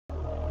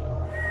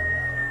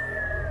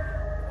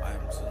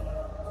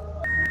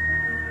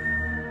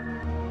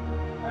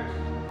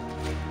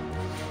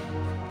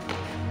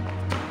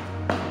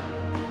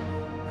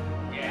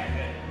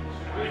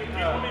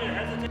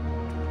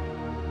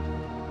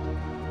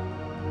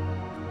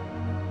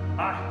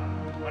Hi,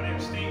 my name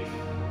is Steve.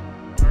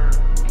 Or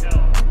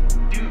Kel.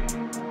 Dude,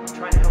 I'm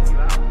trying to help you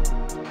out.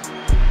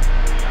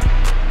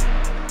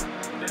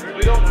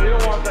 We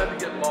don't want that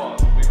to get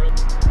lost. We really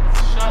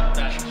shut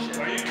that shit.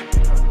 Are you?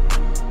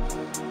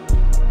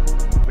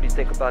 What do you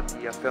think about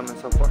the filming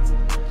so far?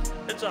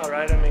 It's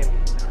alright. I mean,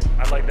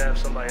 I'd like to have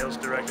somebody else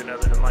direct it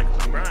other than Michael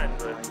McBride,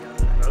 but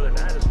other than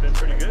that, it's been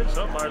pretty good.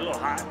 So far, a little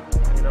hot,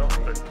 you know,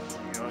 but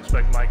you don't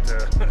expect Mike to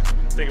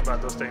think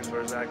about those things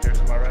for his actors.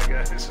 Am I right,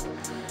 guys?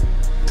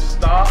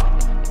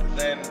 Stop,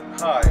 then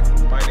hi.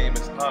 My name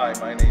is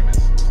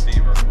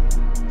Steve.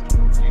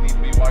 You need to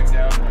be wiped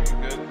down. Are you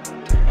good?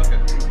 Okay.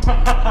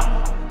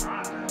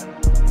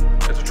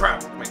 It's a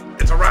trap. I mean,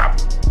 it's a wrap.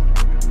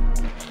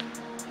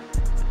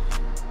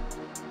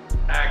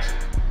 Action.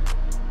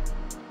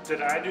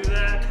 Did I do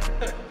that?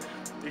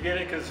 You get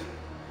it? Because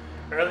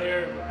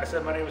earlier I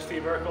said my name was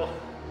Steve Urkel.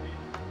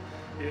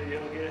 You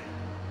don't get it?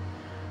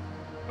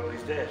 Oh,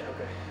 he's dead.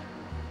 Okay.